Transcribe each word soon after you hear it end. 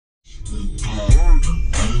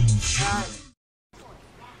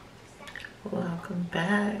Welcome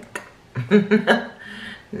back.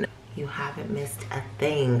 You haven't missed a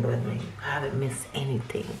thing with me. You haven't missed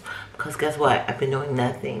anything. Because guess what? I've been doing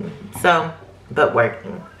nothing. So, but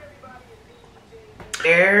working.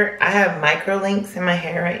 I have micro links in my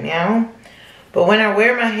hair right now. But when I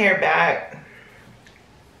wear my hair back,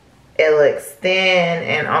 it looks thin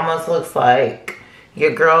and almost looks like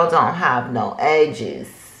your girl don't have no edges.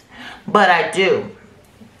 But I do.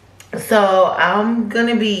 So I'm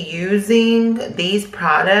gonna be using these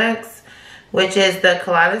products, which is the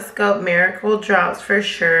Kaleidoscope Miracle Drops for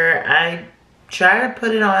sure. I try to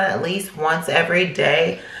put it on at least once every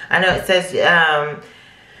day. I know it says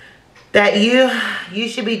that you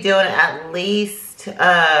should be doing it at least 3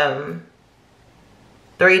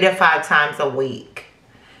 to 5 times a week.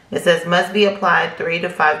 It says must be applied 3 to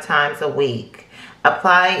 5 times a week.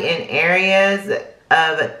 Apply in areas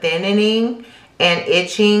of thinning and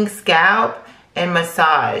itching scalp and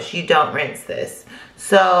massage. You don't rinse this.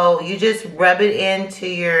 So you just rub it into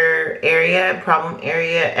your area, problem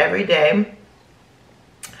area every day.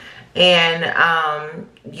 And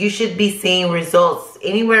you should be seeing results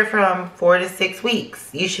anywhere from 4 to 6 weeks.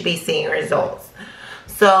 You should be seeing results.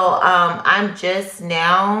 So I'm just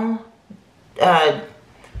now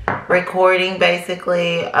recording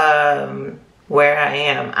basically where I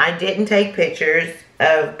am. I didn't take pictures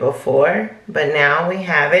of before, but now we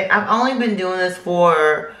have it. I've only been doing this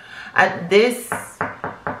for this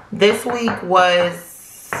week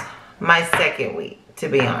was my second week, to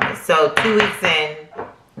be honest. So 2 weeks in,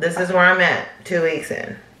 this is where I'm at, 2 weeks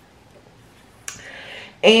in.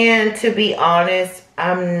 And to be honest,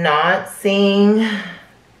 I'm not seeing,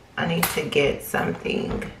 I need to get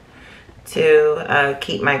something to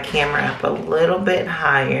keep my camera up a little bit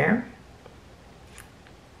higher.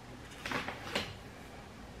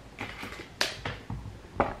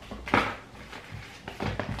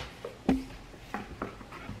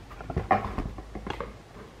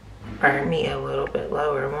 Or me a little bit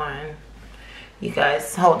lower one. You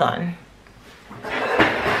guys, hold on.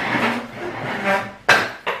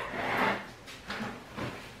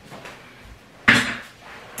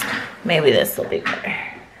 Maybe this will be better.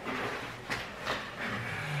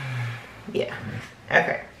 Yeah,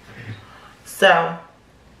 okay. So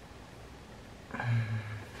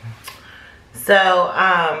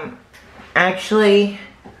actually,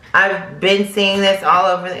 I've been seeing this all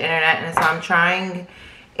over the internet, and so I'm trying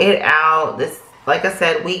it out. This, like I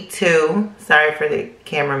said, week 2. Sorry for the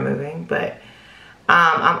camera moving, but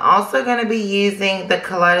I'm also going to be using the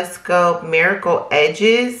Kaleidoscope Miracle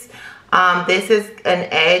Edges. This is an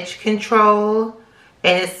edge control,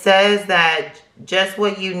 and it says that just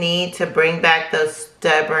what you need to bring back those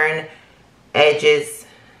stubborn edges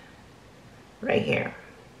right here.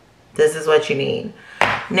 This is what you need.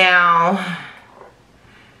 Now,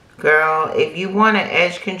 girl, if you want an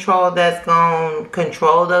edge control that's going to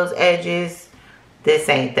control those edges, this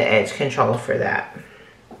ain't the edge control for that.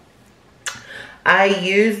 I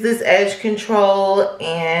use this edge control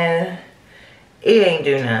and it ain't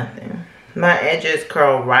do nothing. My edges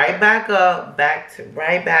curl right back up,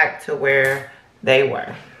 right back to where they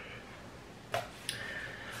were.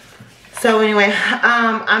 So anyway,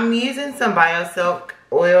 I'm using some BioSilk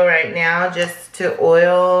oil right now just to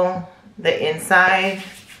oil the inside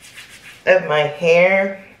of my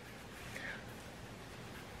hair,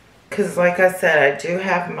 because like I said, I do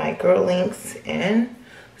have micro links in,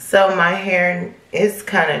 so my hair is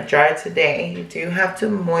kind of dry today. You do have to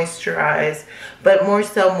moisturize, but more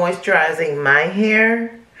so moisturizing my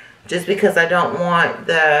hair, just because I don't want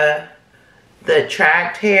the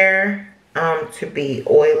tracked hair to be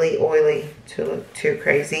oily, to look too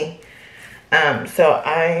crazy. So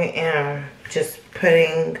I am just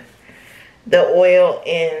putting the oil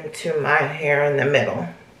into my hair in the middle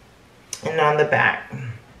and on the back,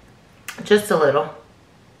 just a little.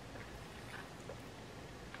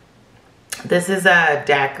 This is a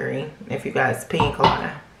daiquiri, if you guys, pina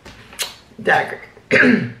colada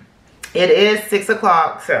daiquiri. It is 6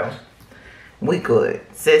 o'clock, so we good.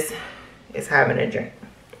 Sis is having a drink.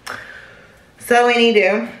 So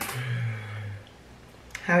anywho,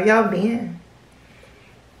 how y'all been?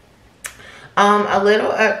 A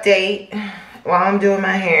little update while I'm doing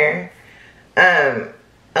my hair. A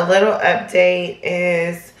little update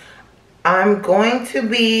is I'm going to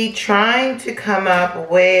be trying to come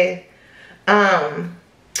up with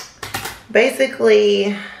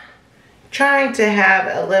basically trying to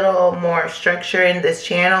have a little more structure in this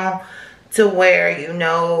channel, to where you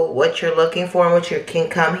know what you're looking for and what you can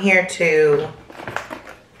come here to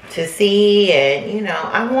see. And you know,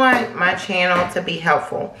 I want my channel to be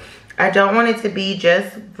helpful. I don't want it to be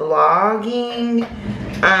just vlogging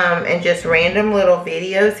and just random little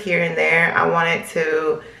videos here and there. I want it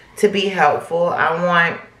to be helpful. I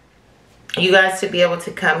want you guys to be able to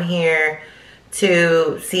come here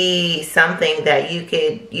to see something that you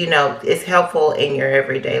could, you know, is helpful in your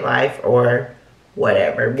everyday life or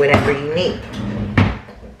whatever, whatever you need.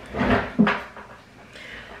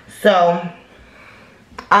 So,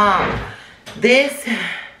 this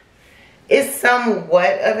is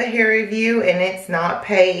somewhat of a hair review, and it's not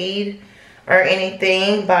paid or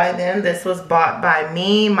anything by them. This was bought by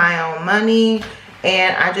me, my own money,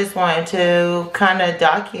 and I just wanted to kind of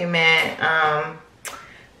document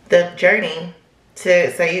the journey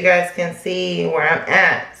so you guys can see where I'm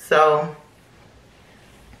at. So,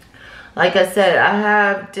 like I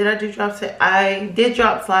said, did I do drops? I did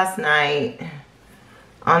drops last night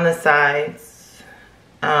on the sides.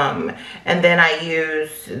 And then I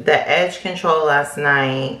used the edge control last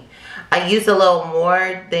night. I used a little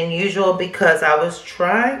more than usual because I was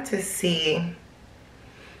trying to see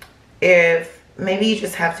if maybe you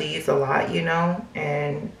just have to use a lot, you know,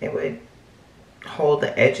 and it would hold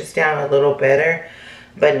the edges down a little better.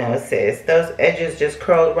 But no, sis, those edges just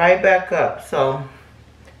curled right back up. So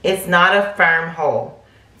it's not a firm hold.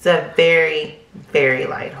 It's a very, very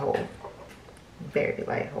light hold. Very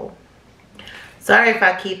light hold. Sorry if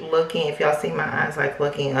I keep looking, if y'all see my eyes like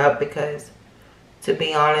looking up, because to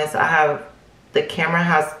be honest, the camera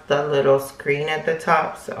has the little screen at the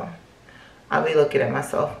top, so I'll be looking at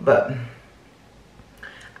myself. But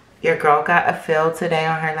your girl got a fill today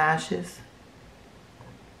on her lashes.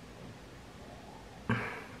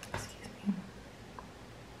 Excuse me.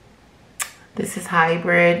 This is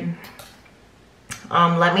hybrid.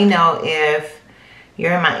 Let me know if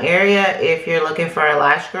you're in my area, if you're looking for a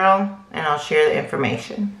lash girl, and I'll share the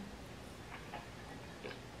information.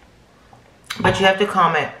 But you have to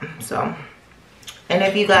comment. So, and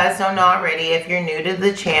if you guys don't know already, if you're new to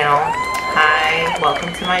the channel, hi,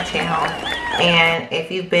 welcome to my channel. And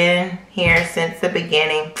if you've been here since the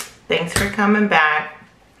beginning, thanks for coming back.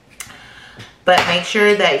 But make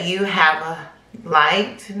sure that you have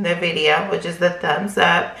liked the video, which is the thumbs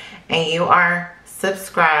up, and you are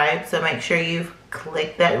subscribed. So make sure you've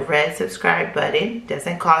click that red subscribe button. It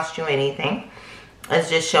doesn't cost you anything. It's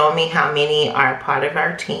just showing me how many are part of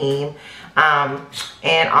our team.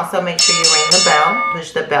 And also make sure you ring the bell,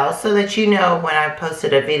 push the bell, so that you know when I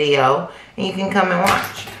posted a video and you can come and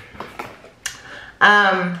watch.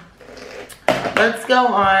 Let's go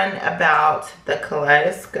on about the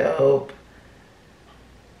Kaleidoscope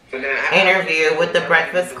interview with the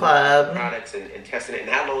Breakfast Club. Products and testing it. And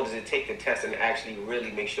how long does it take to test and actually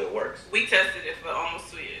really make sure it works? We tested it for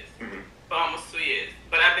almost 2 years. For almost 2 years.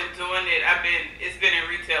 But I've been doing it. It's been in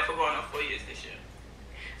retail for going on 4 years this year.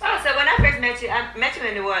 Oh, so when I first met you, I met you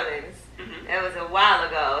in New Orleans. It was a while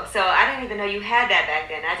ago. So I didn't even know you had that back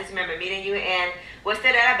then. I just remember meeting you, and what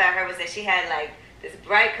stood out about her was that she had like this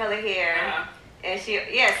bright color hair. And she,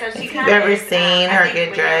 yeah, so she kind of. If you've ever seen her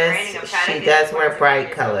get dressed, she does wear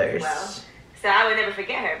bright colors. Well. So I would never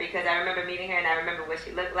forget her because I remember meeting her and I remember what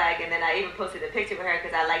she looked like, and then I even posted a picture with her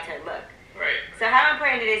because I liked her look. Right. So how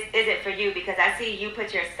important is it for you? Because I see you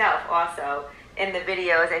put yourself also in the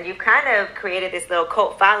videos, and you've kind of created this little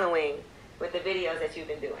cult following with the videos that you've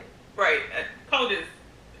been doing. Right. Cult is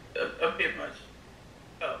a bit much.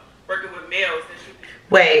 Working with males.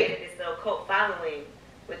 Wait. This little cult following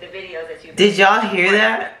with the videos that you've. Did y'all hear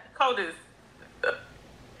that? Cult is.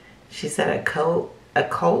 She said a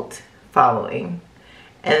cult following,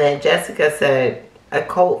 and then Jessica said a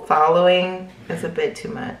cult following is a bit too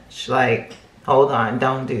much. Like, hold on,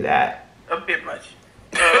 don't do that. A bit much.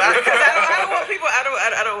 I don't want people.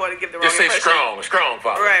 I don't want to give the wrong impression. Just say strong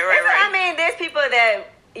following. Right. I mean, there's people that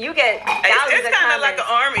you get thousands It's kind of like an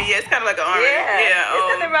army. Yeah, it's kind of like an army. Yeah.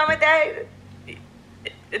 There's nothing wrong with that.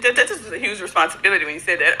 That's just a huge responsibility when you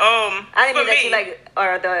said that. I didn't mean that you like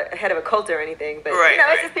are the head of a cult or anything, but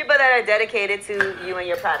it's just people that are dedicated to you and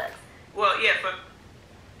your products. Well, yeah, for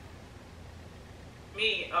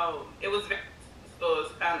me, it was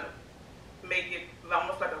kind of make it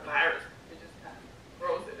almost like a virus. It just kind of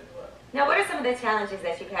grows it as well. Now, what are some of the challenges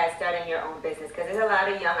that you've had starting your own business? Because there's a lot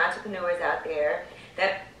of young entrepreneurs out there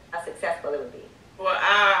that how successful it would be. Well,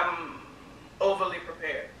 I'm overly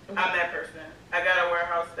prepared. I'm that person. I got a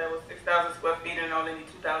warehouse that was 6,000 square feet and only need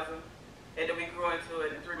 2,000, and then we grew into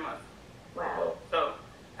it in 3 months. Wow. So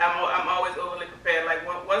I'm always overly prepared. Like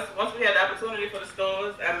once we had the opportunity for the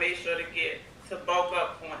stores, I made sure to bulk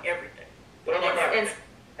up on everything. But I'm not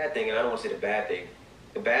bad thing, and I don't want to say the bad thing.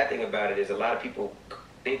 The bad thing about it is a lot of people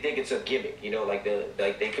they think it's a gimmick. You know, like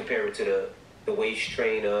they compare it to the waist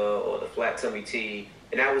trainer or the flat tummy tee.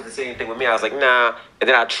 And that was the same thing with me. I was like, nah. And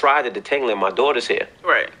then I tried the detangling my daughter's hair.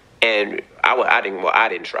 Right. And I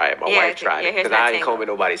didn't try it. My wife tried it because I ain't combing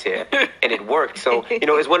nobody's hair, and it worked. So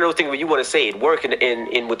it's one of those things where you want to say it worked,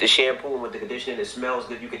 and with the shampoo and with the conditioner, it smells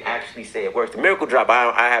good. You can actually say it works. The Miracle Drop,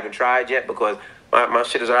 I haven't tried yet because my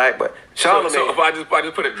shit is alright. But Charlamagne, so if I just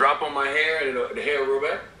put a drop on my hair and the hair will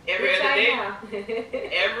grow back. Every other day.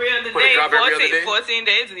 Every other Put a day. drop every other day? 14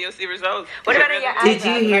 days and you'll see results. What about in your eyebrows? Did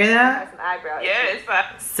you hear that? Some eyebrow Yeah, issues. it's fine.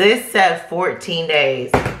 Sis said 14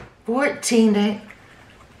 days. 14 days.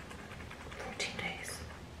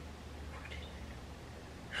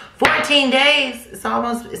 14 days.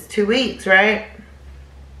 It's 2 weeks, right?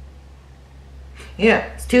 Yeah,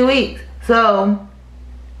 it's 2 weeks. So,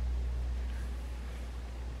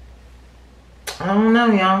 I don't know,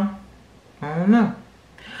 y'all. I don't know.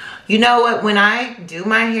 You know what? When I do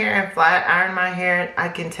my hair and flat iron my hair, I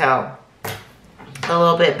can tell a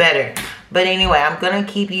little bit better. But anyway, I'm going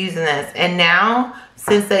to keep using this. And now,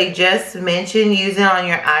 since they just mentioned using it on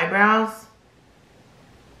your eyebrows,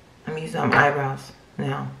 I'm using it on my eyebrows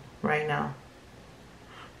now. Right now.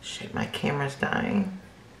 Shit, my camera's dying.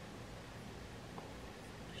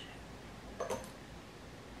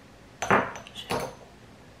 Shit.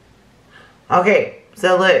 Okay,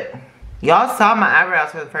 so look. Y'all saw my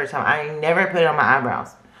eyebrows for the first time. I never put it on my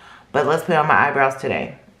eyebrows. But let's put it on my eyebrows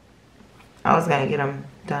today. I was going to get them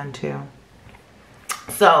done too.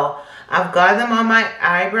 So, I've got them on my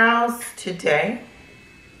eyebrows today.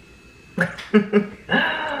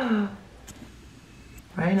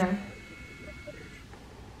 Right now.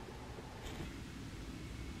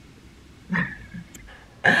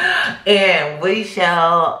 And we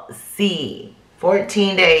shall see.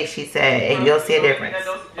 14 days, she said, and you'll see a difference.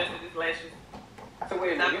 So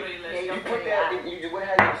wait a minute, you put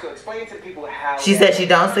that, so explain to people how. She said she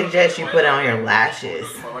don't suggest you put it on your lashes.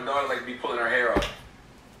 My daughter like to be pulling her hair off.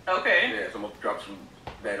 Okay. Yeah, so I'm gonna drop some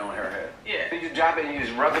that on her head. Yeah. So you just drop it and you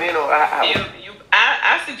just rub it in, or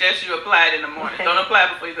I suggest you apply it in the morning. Don't apply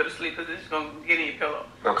it before you go to sleep because it's going to get in your pillow.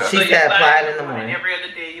 Okay. She said apply it in the morning. Every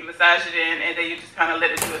other day you massage it in and then you just kind of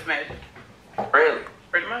let it do its magic. Really?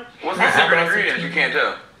 Pretty much. What's the secret ingredient? You can't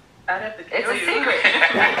tell. I'd have to kill It's a you. secret. I'd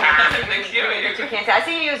have to kill That you. you can't tell. I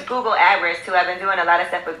see you use Google AdWords too. I've been doing a lot of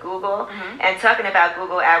stuff with Google and talking about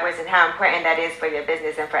Google AdWords and how important that is for your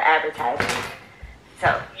business and for advertising.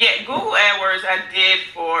 So Yeah, Google AdWords I did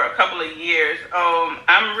for a couple of years.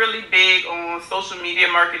 I'm really big on social media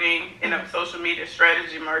marketing and social media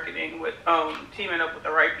strategy marketing with teaming up with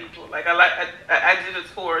the right people. Like I did a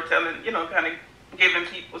tour telling, kind of giving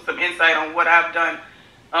people some insight on what I've done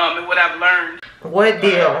and what I've learned. What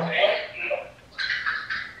deal?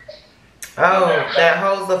 Oh, that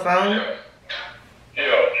holds the phone?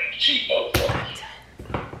 Yeah, cheap motherfucker.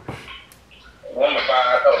 1 to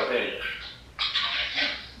 5 days.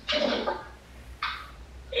 Yep, 1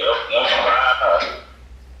 to 5.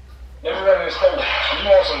 Never let me stay. You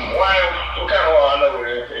want some wine? What kind of wine? I know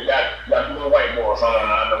it got a little white boy or something. I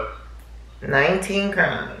know. 19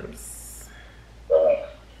 crimes. Get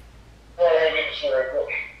the shit right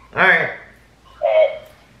quick. Alright.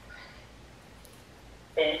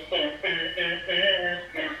 I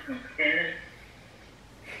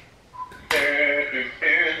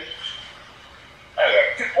got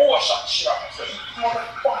to get more shit out of this.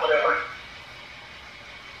 Motherfucker, that hurt.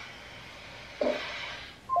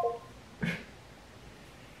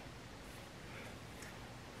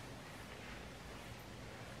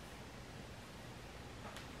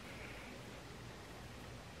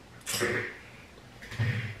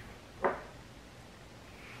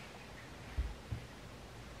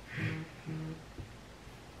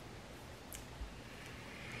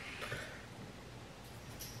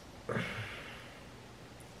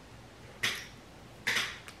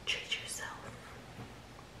 Treat yourself.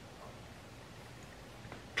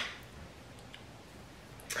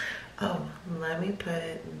 Oh, let me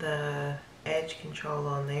put the edge control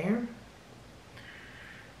on there.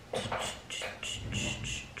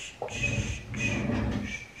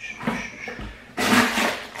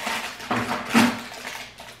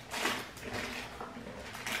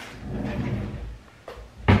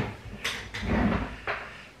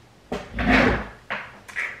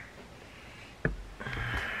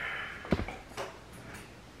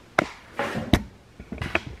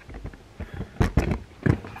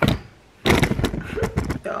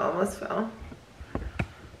 It almost fell.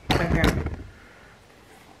 Okay.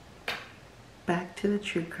 Back to the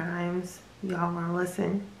true crimes. Y'all wanna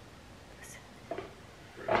listen?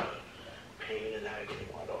 Pain in agony,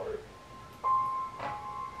 my daughter.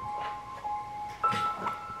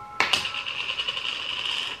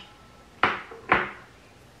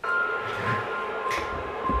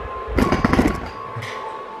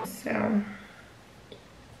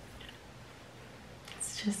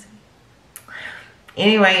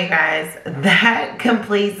 anyway, you guys, that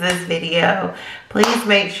completes this video. Please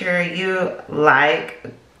make sure you like,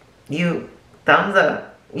 you thumbs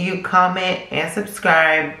up, you comment, and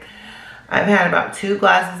subscribe. I've had about 2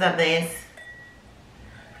 glasses of this.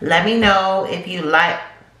 Let me know if you like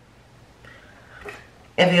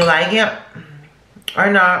it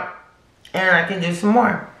or not, and I can do some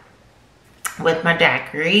more with my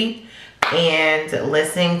daiquiri and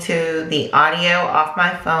listening to the audio off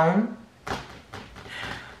my phone,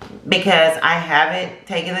 because I haven't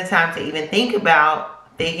taken the time to even think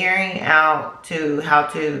about figuring out how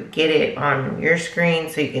to get it on your screen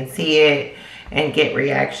so you can see it and get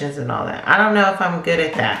reactions and all that. I don't know if I'm good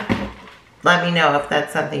at that. Let me know if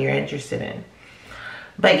that's something you're interested in.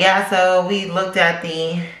 But yeah, so we looked at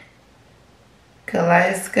the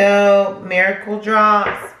Kaleidoscope Miracle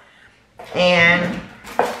Drops and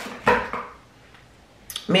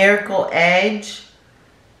Miracle Edge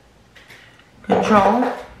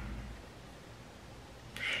Control.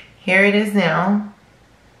 Here it is now.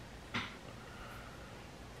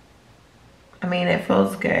 I mean, it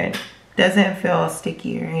feels good. Doesn't feel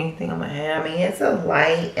sticky or anything on my hand. I mean, it's a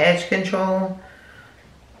light edge control.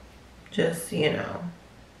 Just, you know.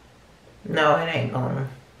 No, it ain't gonna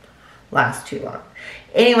last too long.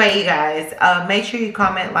 Anyway, you guys, make sure you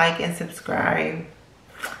comment, like, and subscribe.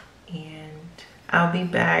 And I'll be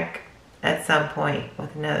back at some point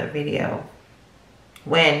with another video.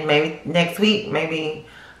 When? Maybe next week, maybe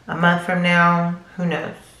a month from now. Who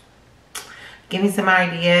knows? Give me some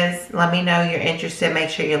ideas. Let me know you're interested. Make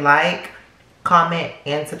sure you like, comment,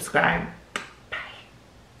 and subscribe.